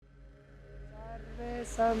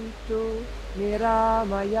santu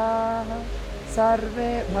niramayaः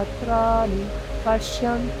sarve bhadrani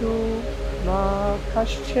pashyantu ma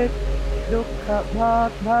kaschit dukkha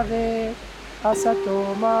bhag bhavet asato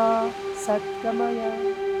ma satgamaya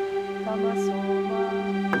tamaso ma.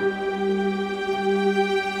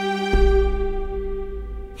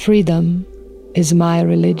 Freedom is my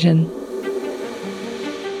religion.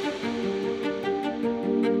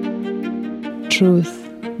 Truth,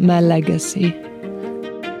 my legacy.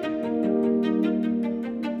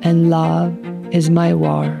 And love is my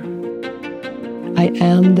war. I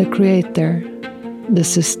am the creator, the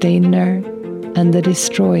sustainer, and the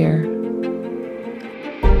destroyer.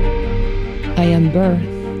 I am birth,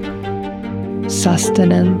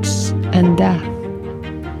 sustenance, and death.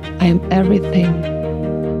 I am everything,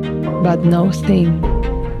 but no thing.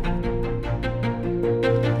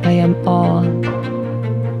 I am all,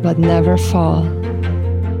 but never fall.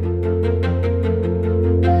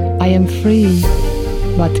 I am free,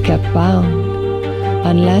 but kept bound,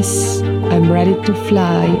 unless I'm ready to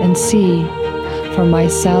fly and see for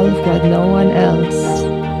myself what no one else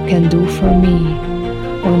can do for me.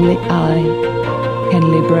 Only I can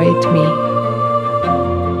liberate me.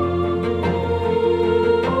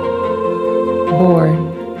 Born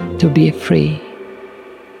to be free.